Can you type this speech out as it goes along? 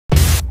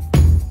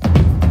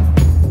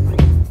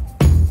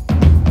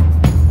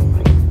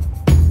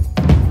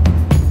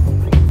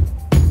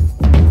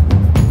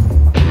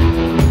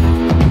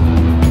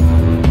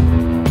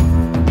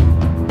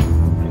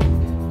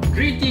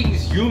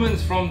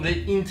from the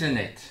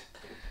internet.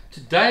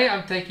 Today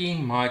I'm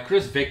taking my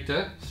Kriss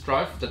Vector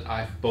Stryfe that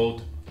I've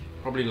built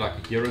probably like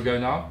a year ago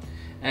now,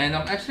 and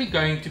I'm actually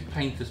going to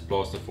paint this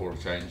blaster for a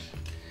change.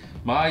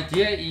 My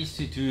idea is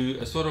to do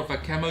a sort of a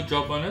camo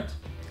job on it.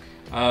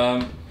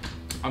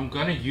 I'm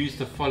going to use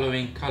the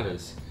following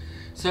colors.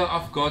 So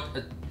I've got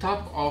a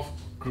tub of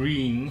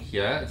green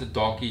here, it's a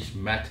darkish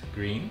matte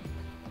green.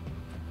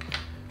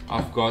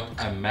 I've got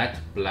a matte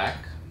black.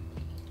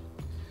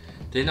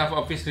 Then I've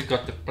obviously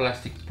got the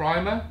plastic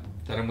primer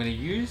that I'm going to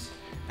use,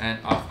 and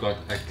I've got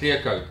a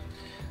clear coat.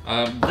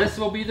 This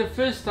will be the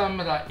first time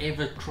that I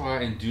ever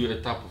try and do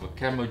a type of a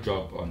camo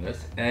job on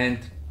this, and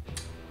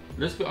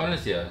let's be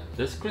honest here,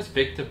 this Kriss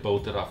Vector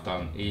build that I've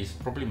done is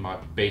probably my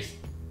best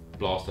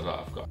blaster that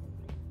I've got.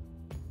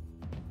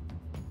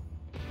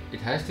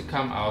 It has to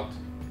come out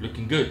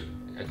looking good.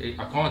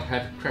 I can't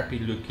have a crappy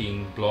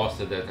looking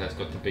blaster that has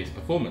got the best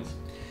performance.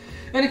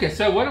 And okay,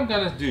 so what I'm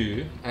gonna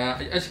do,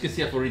 as you can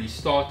see, I've already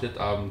started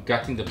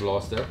gutting the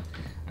blaster,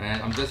 and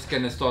I'm just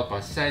gonna start by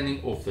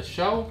sanding off the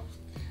shell,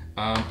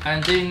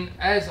 and then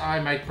as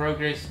I make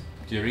progress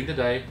during the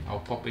day,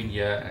 I'll pop in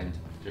here and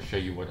just show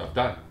you what I've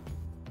done.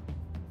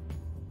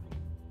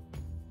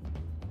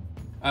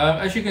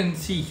 As you can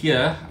see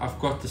here, I've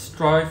got the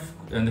Stryfe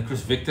and the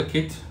Kriss Vector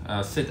kit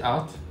set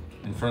out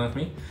in front of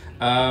me.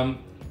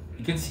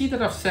 You can see that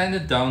I've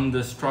sanded down the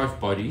Stryfe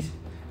bodies,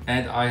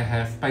 and I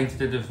have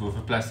painted it with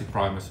a plastic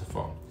primer so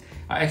far.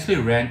 I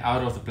actually ran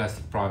out of the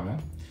plastic primer.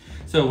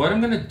 So what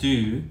I'm going to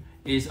do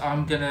is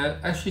I'm going to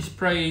actually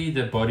spray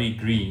the body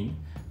green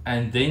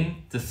and then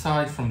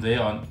decide from there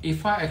on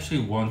if I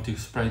actually want to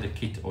spray the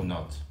kit or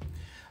not.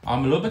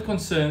 I'm a little bit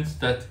concerned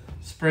that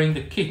spraying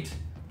the kit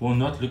will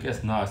not look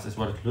as nice as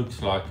what it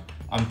looks like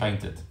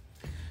unpainted.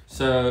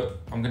 So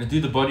I'm going to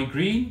do the body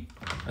green,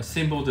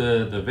 assemble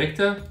the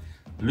Vector,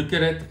 look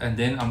at it, and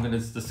then I'm going to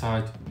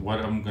decide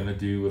what I'm going to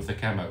do with the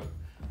camo.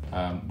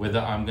 Whether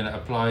I'm going to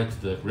apply it to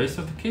the rest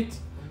of the kit,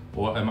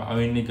 or am I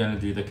only going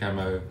to do the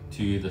camo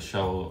to the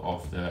shell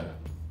of the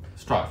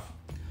Stryfe.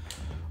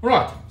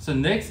 Alright, so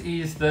next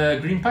is the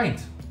green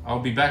paint. I'll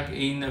be back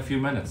in a few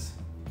minutes.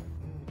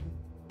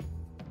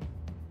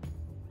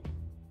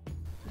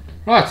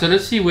 Right, so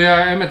let's see where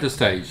I am at this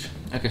stage.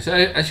 Okay, so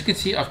as you can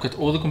see, I've got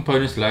all the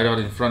components laid out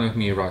in front of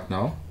me right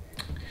now.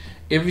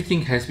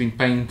 Everything has been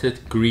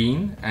painted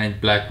green and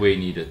black where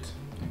needed.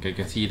 Okay, you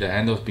can see the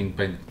handle's been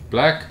painted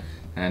black,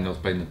 handle's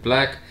painted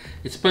black.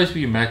 It's supposed to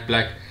be matte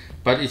black,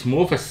 but it's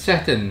more of a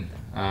satin.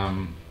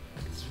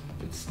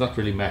 It's not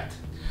really matte.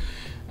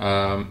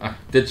 I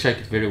did shake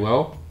it very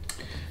well.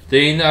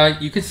 Then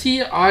you can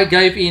see I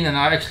gave in and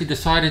I actually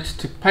decided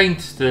to paint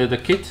the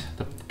kit.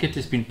 The kit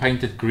has been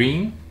painted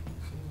green.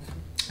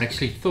 I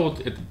actually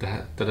thought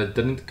that it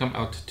didn't come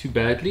out too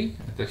badly.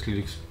 It actually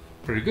looks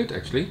pretty good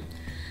actually.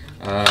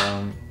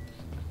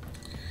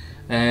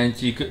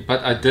 And you could,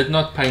 but I did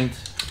not paint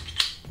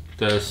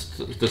the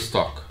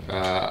stock.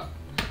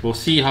 We'll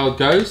see how it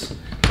goes,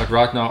 but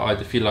right now I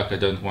feel like I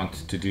don't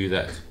want to do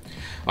that.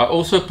 I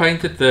also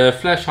painted the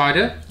flash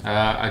hider.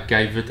 I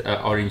gave it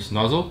an orange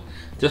nozzle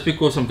just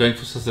because I'm going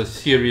for such a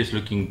serious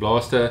looking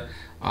blaster.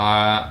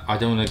 I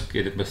don't want to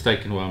get it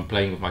mistaken while I'm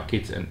playing with my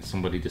kids and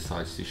somebody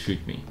decides to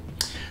shoot me.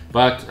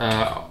 But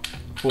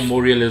for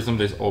more realism,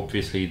 there's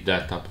obviously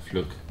that type of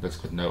look that's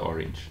got no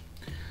orange.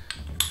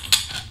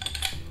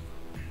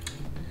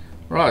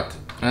 Right,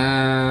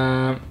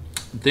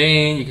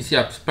 then you can see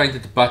I've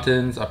painted the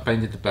buttons, I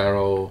painted the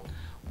barrel,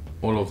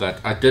 all of that.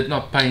 I did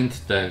not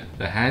paint the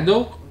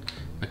handle.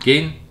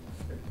 Again,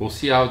 we'll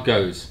see how it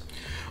goes.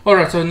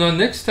 Alright, so the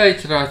next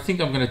stage that I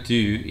think I'm going to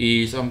do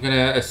is I'm going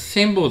to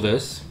assemble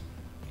this.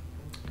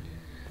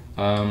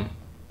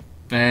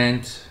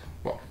 And,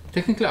 well,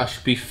 technically I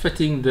should be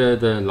fitting the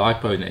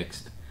LiPo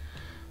next.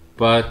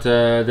 But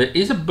there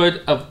is a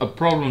bit of a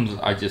problem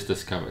that I just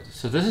discovered.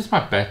 So this is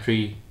my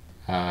battery.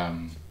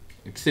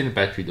 Extended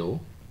battery door,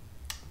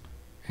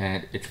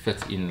 and it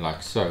fits in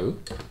like so,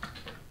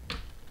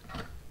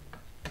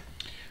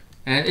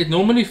 and it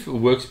normally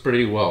works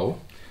pretty well,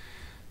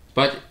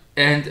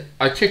 and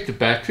I checked the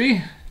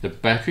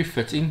battery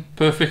fits in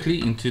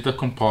perfectly into the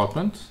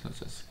compartment. Let's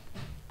just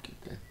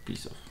get that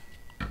piece off.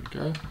 There we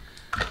go.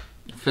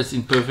 It fits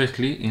in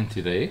perfectly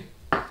into there.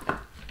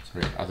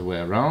 Sorry, other way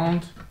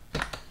around.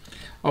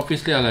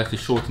 Obviously I'll have to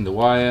shorten the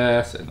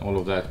wires and all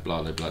of that,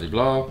 blah blah blah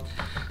blah.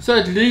 So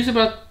it leaves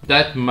about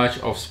that much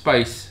of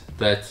space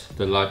that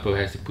the LiPo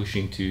has to push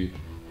into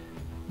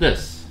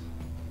this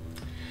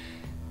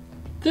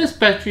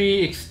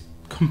battery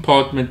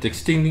compartment,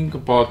 extending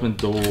compartment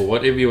door,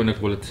 whatever you want to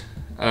call it.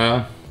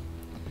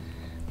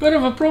 Bit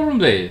of a problem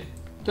there.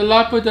 The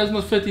LiPo does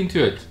not fit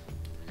into it.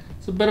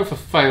 It's a bit of a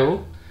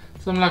fail.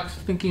 So I'm like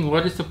thinking,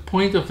 what is the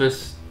point of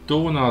this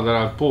door now that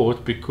I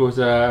bought, because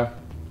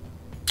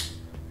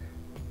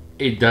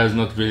it does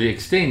not really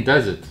extend,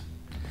 does it?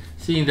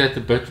 Seeing that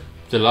the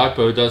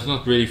LiPo does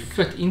not really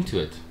fit into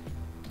it.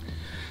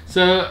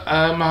 So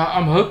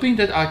I'm hoping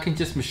that I can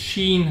just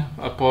machine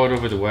a part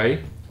of it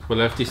away. We'll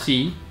have to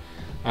see.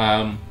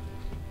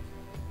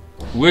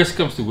 Worst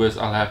comes to worst,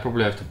 I'll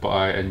probably have to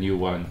buy a new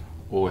one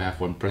or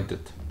have one printed.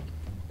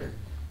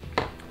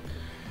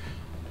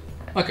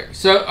 Okay,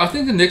 so I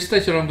think the next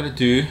stage that I'm going to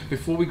do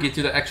before we get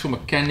to the actual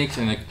mechanics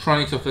and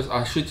electronics of this,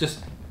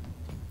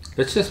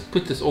 let's just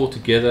put this all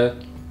together,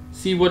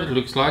 see what it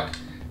looks like,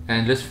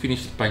 and let's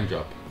finish the paint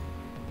job.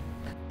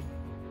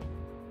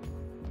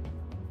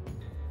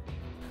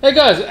 Hey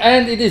guys,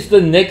 and it is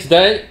the next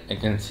day. You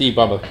can see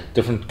by my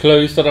different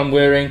clothes that I'm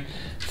wearing.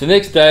 It's the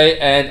next day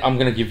and I'm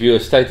going to give you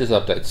a status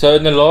update. So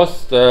in the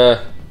last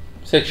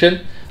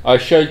section I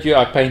showed you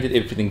I painted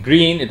everything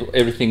green,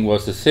 everything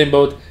was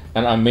assembled,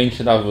 and I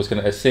mentioned I was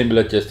going to assemble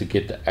it just to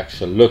get the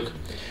actual look,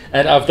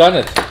 and I've done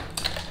it.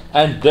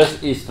 And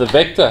this is the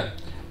Vector.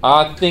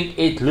 I think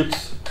it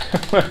looks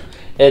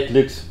it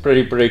looks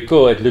pretty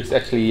cool. It looks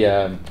actually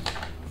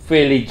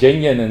fairly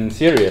genuine and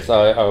serious,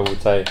 I would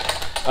say.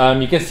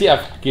 You can see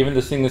I've given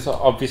this thing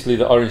obviously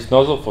the orange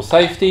nozzle for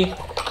safety,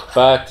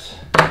 but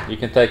you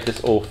can take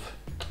this off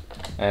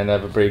and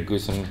have a very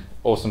good and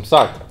awesome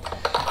sight.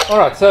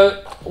 Alright,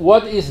 so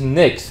what is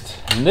next?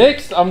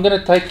 Next I'm going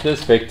to take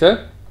this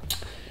Vector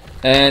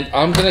and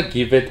I'm going to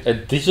give it a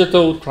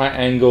digital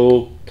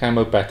triangle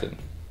camo pattern.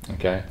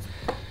 Okay,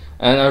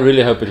 and I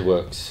really hope it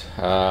works,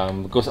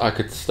 because I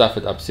could stuff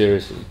it up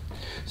seriously.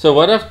 So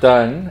what I've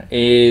done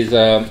is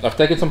I've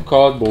taken some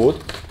cardboard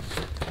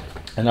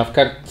and I've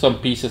cut some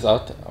pieces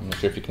out. I'm not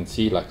sure if you can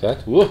see, like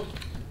that. Whoa,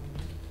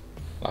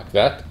 like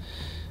that.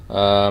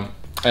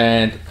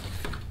 And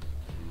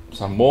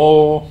some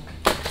more,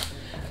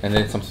 and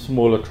then some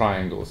smaller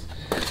triangles.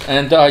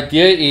 And the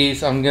idea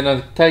is I'm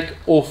gonna take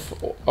off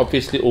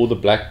obviously all the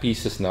black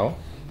pieces now,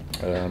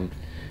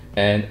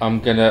 and I'm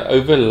gonna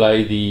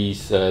overlay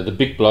these the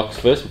big blocks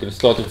first. We're gonna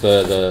start with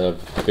the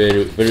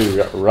very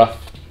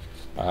rough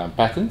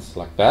patterns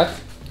like that,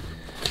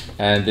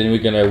 and then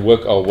we're gonna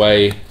work our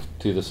way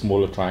to the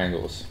smaller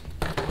triangles.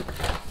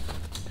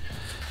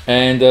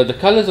 And the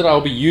colors that I'll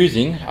be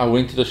using, I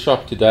went to the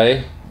shop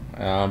today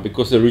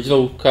because the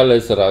original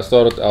colors that I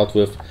started out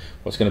with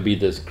was going to be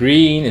this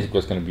green, it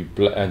was going to be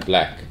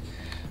black.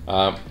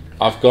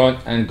 I've gone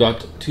and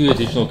got 2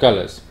 additional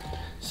colors.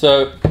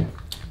 So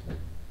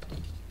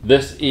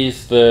this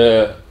is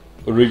the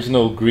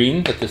original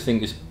green that this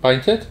thing is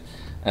painted,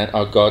 and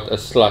I got a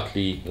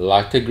slightly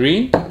lighter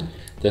green.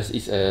 This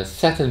is a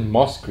satin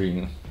moss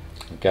green.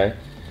 Okay,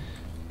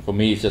 for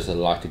me it's just a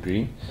lighter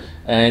green.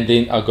 And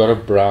then I got a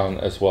brown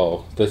as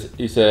well. This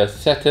is a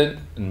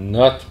satin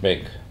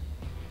nutmeg.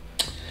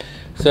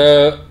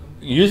 So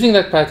using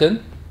that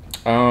pattern,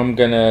 I'm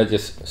gonna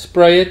just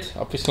spray it.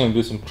 Obviously I'm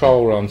gonna do some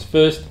trial runs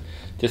first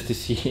just to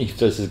see if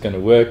this is gonna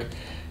work.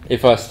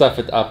 If I stuff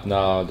it up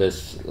now,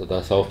 this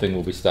whole thing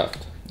will be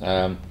stuffed.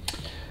 Oh,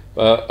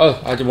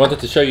 I wanted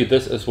to show you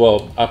this as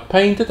well. I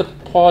painted a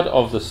part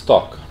of the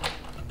stock.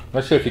 I'm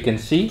not sure if you can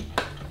see.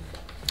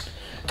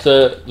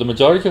 So the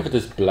majority of it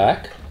is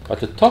black, but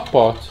the top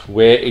part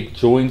where it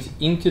joins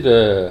into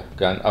the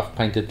gun, I've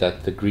painted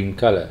that the green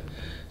color.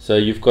 So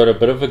you've got a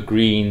bit of a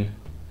green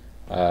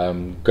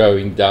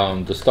going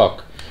down the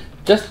stock,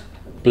 just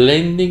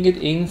blending it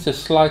in so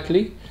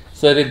slightly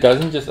so that it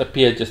doesn't just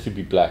appear just to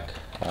be black.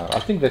 I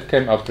think that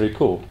came out very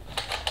cool.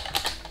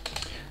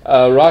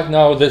 Right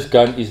now this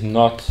gun is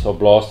not, or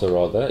blaster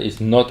rather, is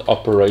not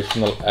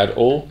operational at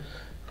all.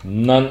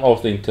 None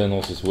of the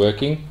internals is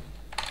working.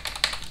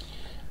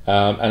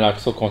 And I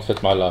still can't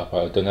fit my lap.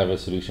 I don't have a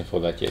solution for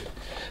that yet.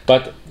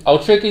 But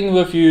I'll check in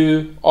with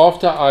you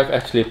after I've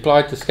actually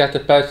applied the scatter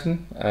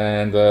pattern,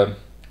 and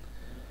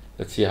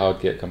let's see how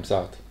it comes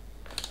out.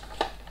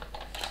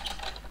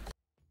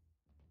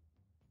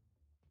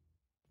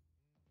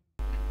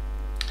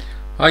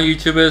 Hi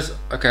YouTubers,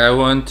 okay, I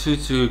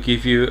wanted to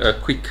give you a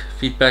quick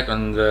feedback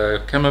on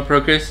the camera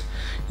progress.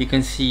 You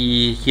can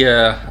see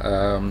here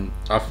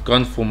I've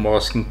gone for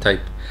masking tape.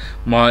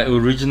 My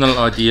original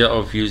idea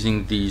of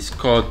using these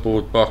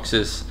cardboard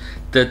boxes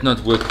did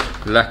not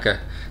work lacquer,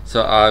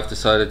 so I've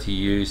decided to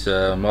use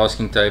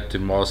masking tape to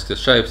mask the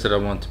shapes that I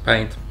want to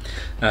paint.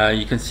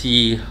 You can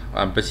see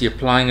I'm busy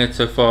applying it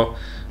so far.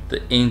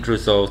 The end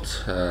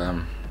result,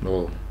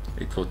 well,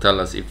 it will tell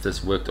us if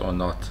this worked or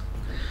not.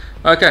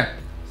 Okay,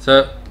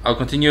 so I'll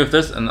continue with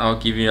this and I'll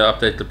give you an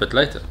update a bit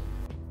later.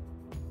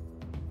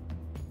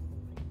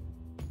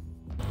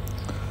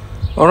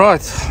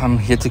 Alright, I'm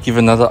here to give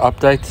another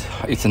update.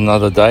 It's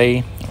another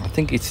day. I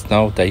think it's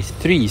now day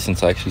 3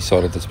 since I actually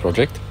started this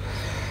project.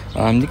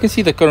 You can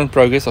see the current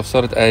progress. I've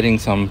started adding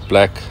some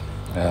black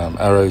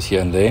arrows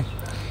here and there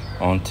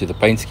onto the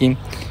paint scheme.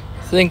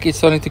 I think it's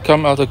starting to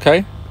come out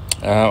okay.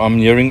 I'm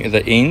nearing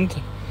the end.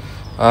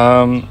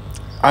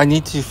 I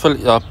need to fill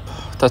it up,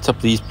 touch up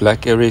these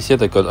black areas here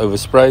that got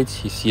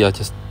oversprayed. You see I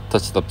just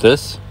touched up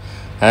this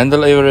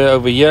handle area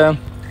over here.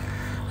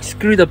 I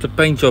screwed up the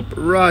paint job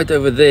right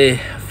over there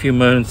a few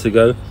moments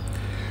ago.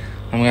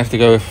 I'm gonna have to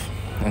go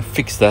and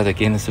fix that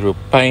again. It's a real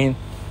pain.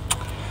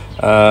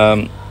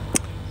 I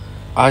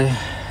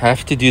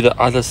have to do the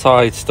other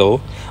side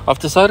still. I've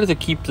decided to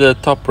keep the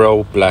top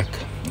rail black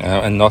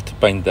and not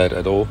paint that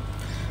at all.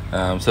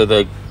 So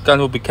the gun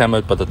will be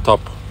camoed, but the top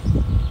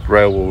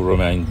rail will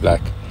remain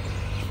black.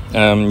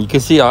 You can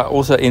see I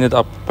also ended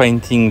up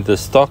painting the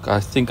stock. I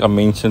think I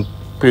mentioned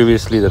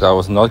previously that I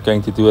was not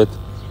going to do it,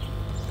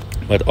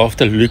 but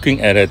after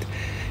looking at it,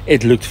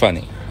 it looked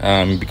funny,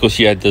 because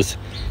you had this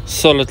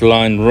solid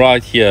line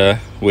right here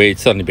where it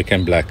suddenly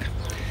became black.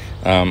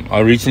 I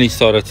originally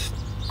started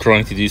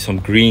trying to do some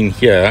green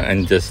here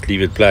and just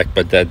leave it black,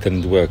 but that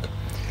didn't work.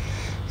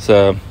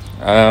 So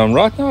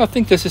right now I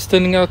think this is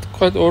turning out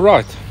quite all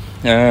right.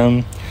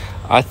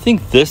 I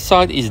think this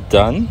side is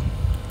done.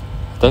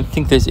 I don't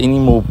think there's any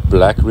more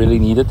black really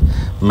needed.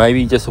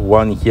 Maybe just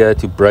one here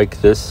to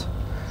break this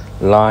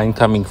line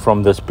coming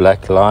from this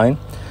black line,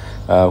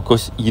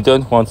 because you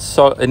don't want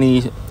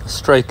any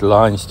straight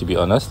lines, to be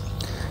honest.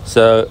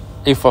 So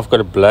if I've got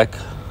a black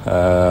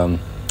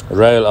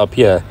rail up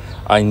here,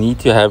 I need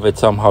to have it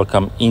somehow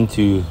come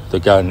into the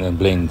gun and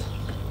blend.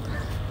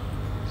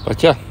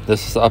 But yeah,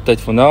 this is the update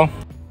for now.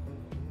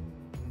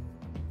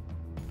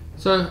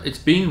 So it's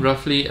been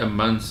roughly a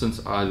month since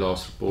I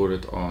last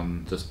reported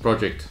on this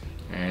project,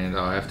 and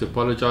I have to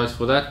apologize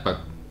for that, but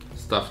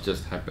stuff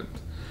just happened.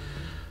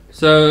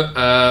 So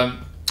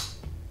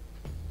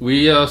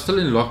we are still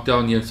in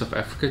lockdown here in South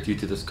Africa due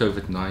to this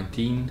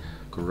COVID-19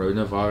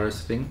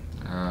 coronavirus thing.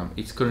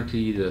 It's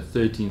currently the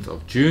 13th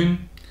of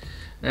June,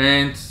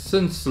 and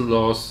since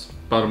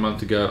about a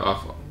month ago,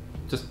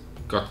 I've just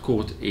got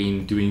caught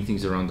in doing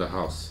things around the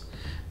house,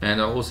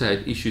 and I also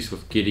had issues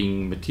with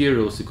getting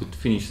materials to could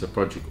finish the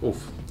project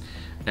off.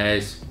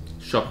 As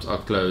shops are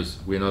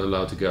closed, we're not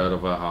allowed to go out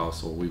of our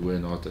house, or we were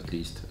not, at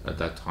least at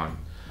that time,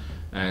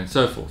 and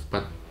so forth.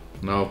 But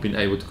now I've been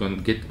able to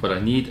get what I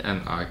need,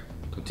 and I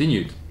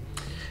continued.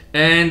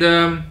 And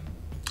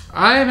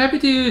I am happy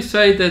to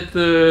say that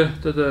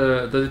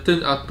it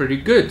turned out pretty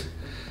good.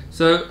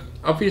 So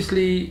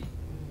obviously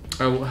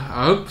I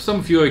hope some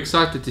of you are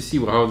excited to see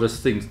how this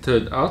thing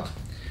turned out.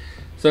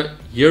 So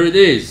here it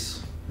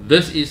is.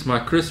 This is my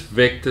Kriss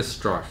Vector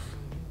Stryfe.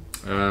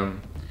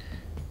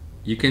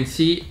 You can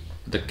see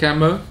the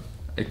camo,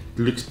 it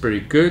looks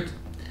pretty good.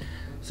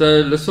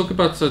 So let's talk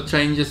about some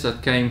changes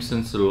that came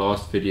since the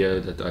last video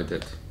that I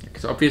did.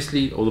 So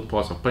obviously all the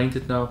parts are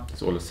painted now,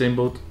 it's all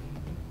assembled.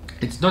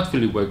 It's not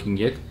fully working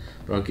yet,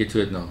 but I'll get to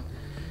it now.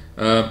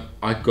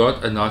 I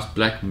got a nice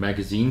black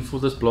magazine for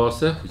this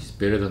blaster, which is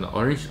better than the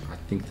orange. I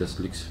think this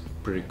looks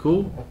pretty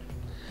cool.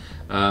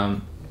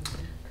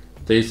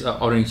 There's an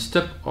orange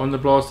tip on the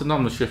blaster now.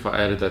 I'm not sure if I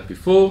added that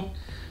before.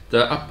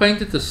 I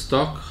painted the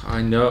stock.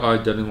 I know I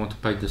didn't want to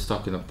paint the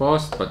stock in the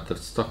past, but the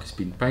stock has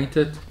been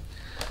painted.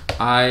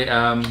 I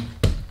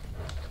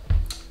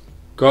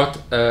got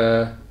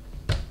a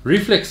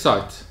reflex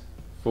sight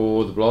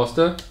for the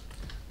blaster.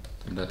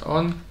 Turn that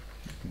on.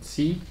 You can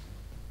see.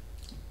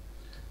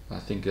 I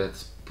think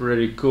that's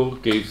pretty cool.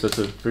 Gives us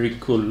a very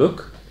cool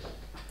look.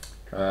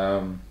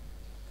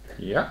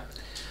 Yeah.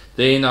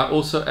 Then I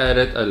also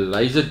added a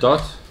laser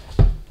dot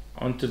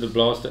onto the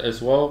blaster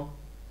as well.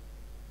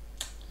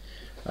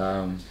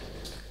 I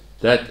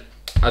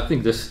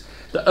think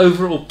the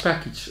overall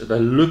package, the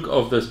look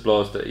of this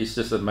blaster is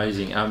just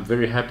amazing. I'm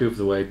very happy with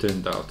the way it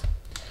turned out.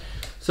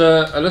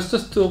 So let's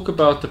just talk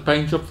about the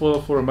paint job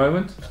for a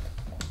moment.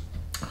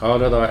 How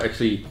did I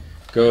actually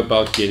go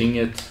about getting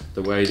it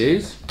the way it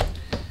is?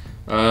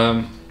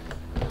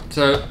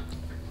 So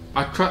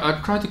I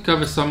tried to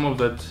cover some of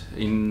that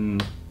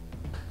in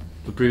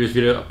the previous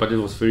video, but it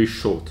was very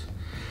short.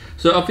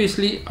 So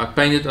obviously I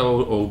painted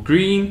all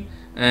green,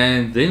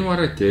 and then what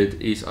I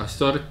did is I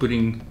started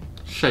putting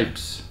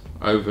shapes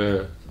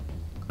over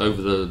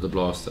the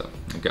blaster,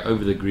 okay,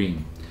 over the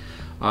green.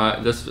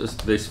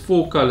 There's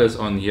 4 colors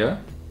on here.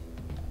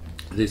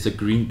 There's a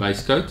green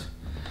base coat,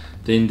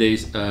 then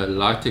there's a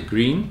lighter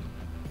green,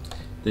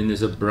 then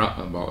there's a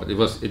brown. Well, it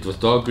was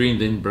dark green,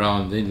 then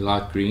brown, then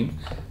light green,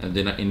 and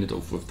then I ended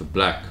off with the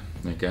black.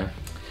 Okay,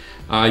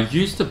 I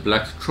used the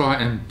black to try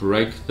and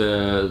break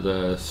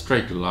the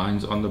straight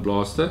lines on the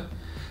blaster.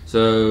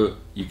 So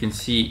you can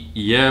see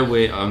here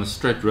where on a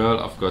straight rail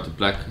I've got the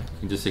black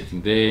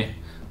intersecting there,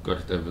 got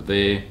it over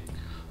there.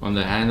 On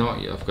the handle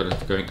I've got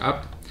it going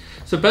up.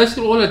 So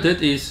basically all I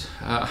did is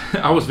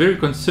I was very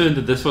concerned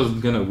that this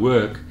wasn't going to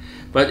work,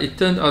 but it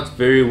turned out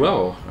very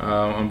well.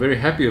 I'm very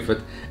happy with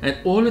it, and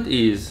all it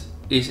is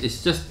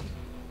it's just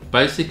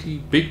basically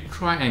big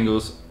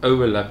triangles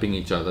overlapping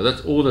each other.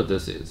 That's all that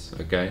this is.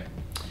 Okay,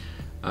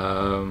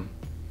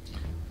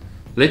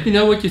 let me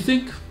know what you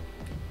think.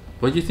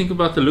 What do you think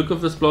about the look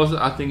of this blaster?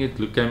 I think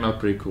it came out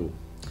pretty cool.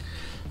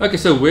 Okay,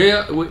 so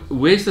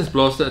where's this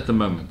blaster at the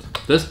moment?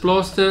 This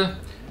blaster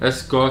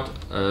has got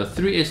a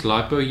 3S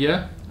LiPo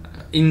here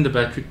in the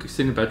battery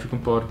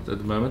compartment at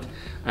the moment.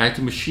 I had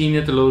to machine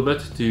it a little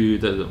bit to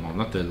well,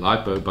 not the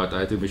LiPo, but I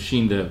had to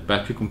machine the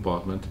battery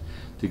compartment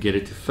to get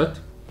it to fit.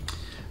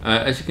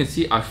 As you can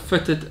see, I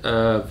fitted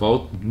a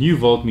new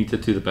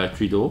voltmeter to the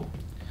battery door.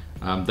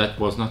 That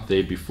was not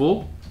there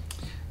before.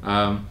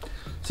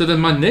 So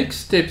then my next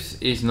steps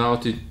is now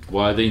to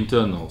wire the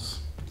internals.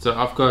 So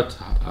I've got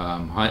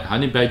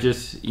honey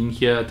badges in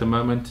here at the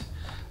moment.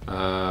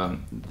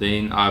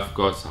 Then I've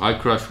got high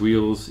crush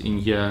wheels in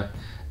here,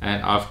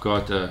 and I've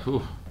got I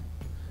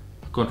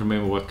can't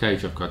remember what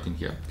cage I've got in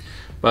here,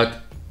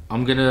 but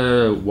I'm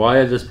gonna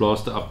wire this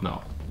blaster up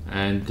now,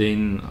 and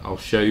then I'll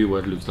show you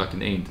what it looks like in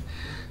the end.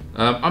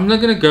 I'm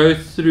not gonna go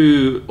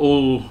through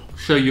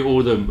show you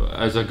all them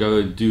as I go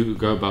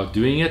about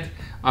doing it.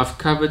 I've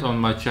covered on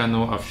my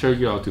channel. I've showed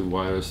you how to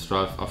wire a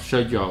Stryfe. I've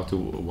showed you how to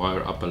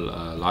wire up a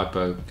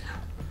LiPo.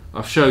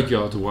 I've showed you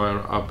how to wire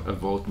up a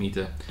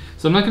voltmeter.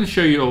 So I'm not going to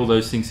show you all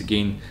those things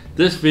again.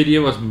 This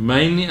video was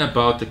mainly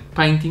about the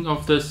painting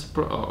of this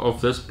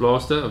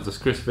blaster, of this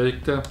Kriss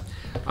Vector.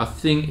 I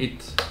think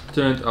it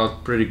turned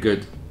out pretty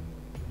good.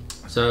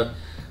 So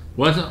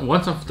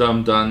once I've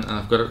done and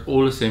I've got it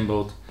all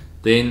assembled,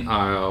 then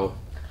I'll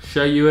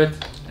show you it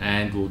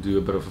and we'll do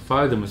a bit of a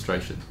fire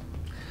demonstration.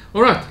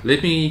 Alright,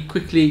 let me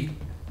quickly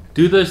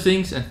do those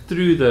things, and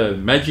through the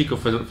magic of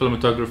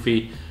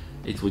cinematography,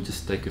 it will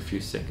just take a few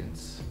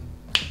seconds.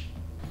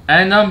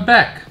 And I'm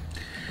back,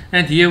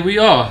 and here we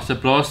are. The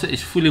blaster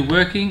is fully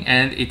working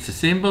and it's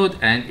assembled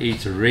and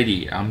it's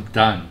ready. I'm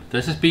done.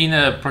 This has been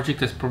a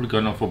project that's probably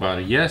gone on for about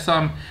a year, so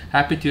I'm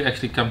happy to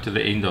actually come to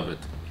the end of it.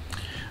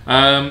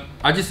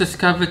 I just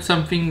discovered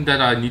something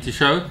that I need to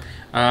show.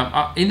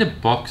 In the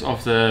box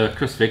of the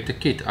Kriss Vector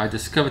kit, I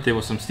discovered there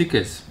were some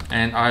stickers,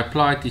 and I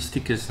applied these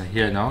stickers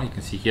here now, you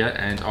can see here,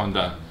 and on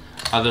the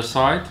other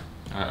side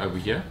over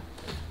here,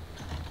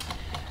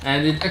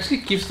 and it actually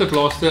gives the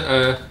blaster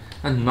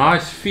a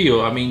nice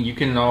feel. I mean, you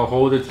can now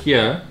hold it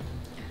here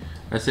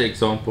as an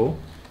example.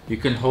 You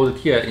can hold it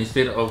here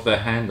instead of the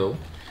handle,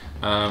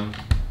 and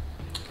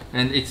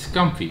it's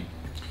comfy,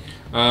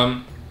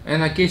 and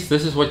I guess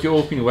this is what you've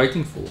all been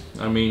waiting for.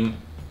 I mean,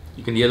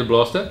 you can hear the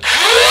blaster.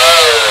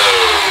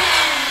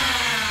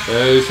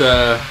 Those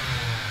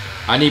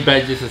honey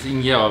badgers that's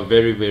in here are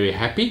very, very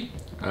happy.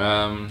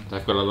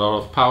 They've got a lot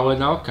of power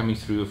now coming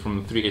through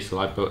from the 3S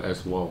LiPo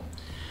as well.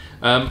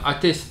 I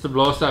tested the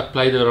blaster, I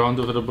played around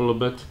with it a little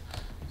bit.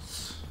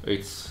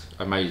 It's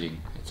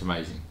amazing, it's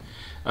amazing.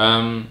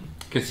 You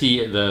can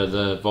see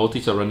the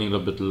voltage are running a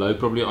little bit low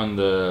probably on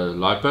the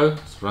LiPo.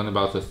 It's running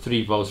about the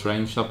 3 volts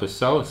range now per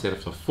cell instead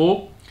of the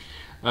 4.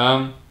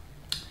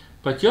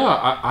 But yeah,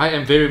 I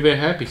am very, very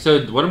happy.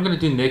 So what I'm going to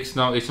do next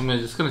now is I'm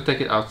just going to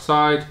take it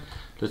outside.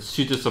 Let's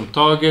shoot at some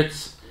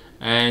targets,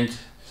 and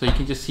so you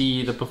can just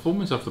see the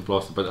performance of the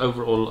blaster. But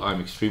overall, I'm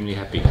extremely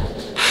happy.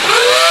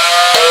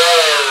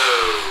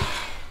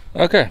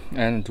 Okay,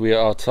 and we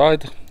are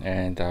outside,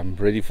 and I'm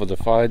ready for the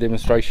fire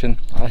demonstration.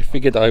 I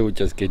figured I would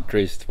just get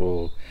dressed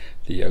for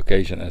the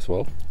occasion as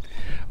well.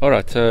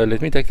 Alright, so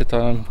let me take the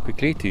time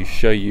quickly to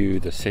show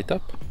you the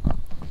setup.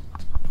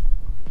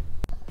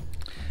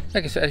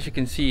 Okay, so as you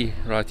can see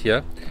right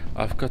here,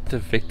 I've got the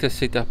Vector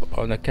set up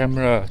on a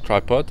camera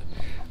tripod.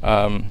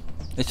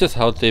 It's just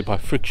held there by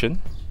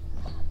friction,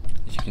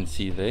 as you can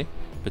see there,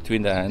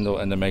 between the handle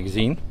and the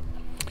magazine.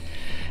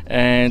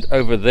 And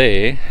over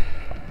there,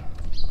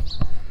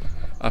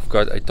 I've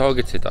got a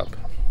target set up.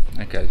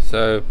 Okay,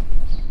 so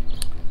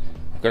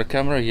I've got a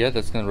camera here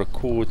that's going to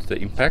record the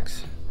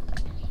impacts.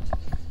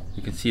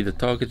 You can see the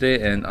target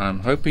there, and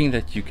I'm hoping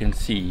that you can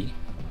see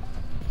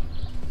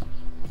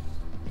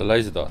the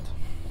laser dot.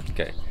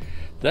 Okay,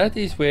 that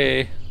is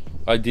where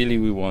ideally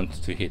we want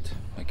to hit.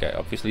 Okay,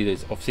 obviously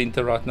there's off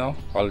center right now.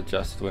 I'll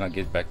adjust when I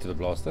get back to the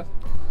blaster.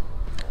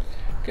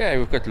 Okay,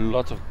 we've got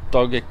lots of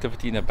dog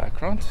activity in the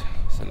background,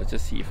 so let's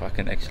just see if I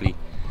can actually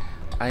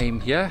aim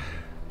here,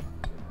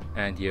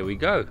 and here we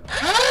go.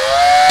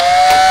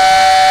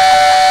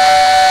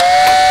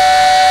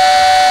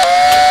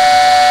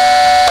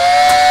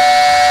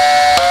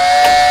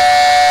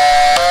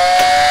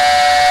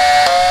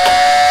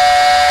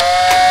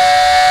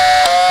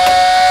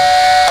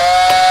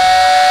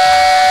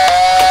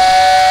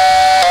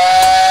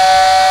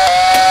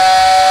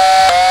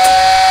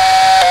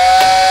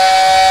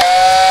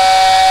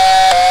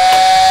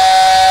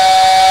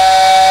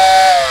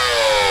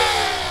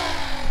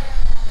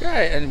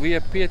 And we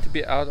appear to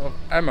be out of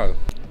ammo.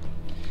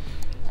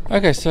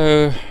 Okay,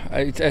 so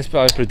it's as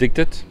I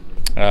predicted,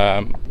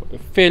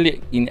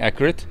 fairly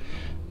inaccurate,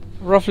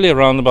 roughly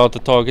around about the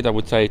target. I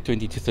would say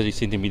 20 to 30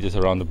 centimeters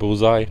around the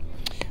bullseye,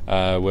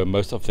 where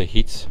most of the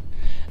hits,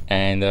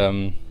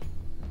 and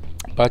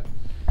but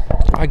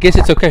I guess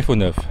it's okay for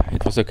Nerf.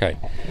 It was okay.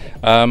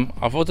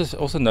 I've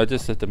also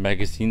noticed that the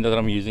magazine that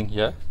I'm using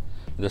here,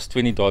 this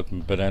 20 dot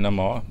banana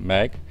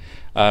mag,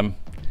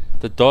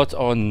 the dots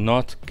are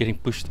not getting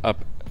pushed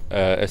up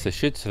as they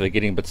should, so they're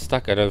getting a bit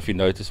stuck. I don't know if you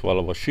noticed while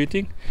I was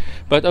shooting,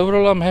 but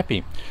overall I'm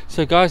happy.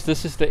 So guys,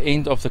 this is the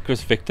end of the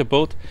Kriss Vector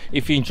build.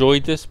 If you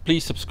enjoyed this,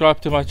 please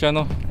subscribe to my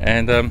channel,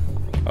 and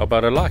how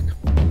about a like?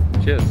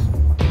 Cheers.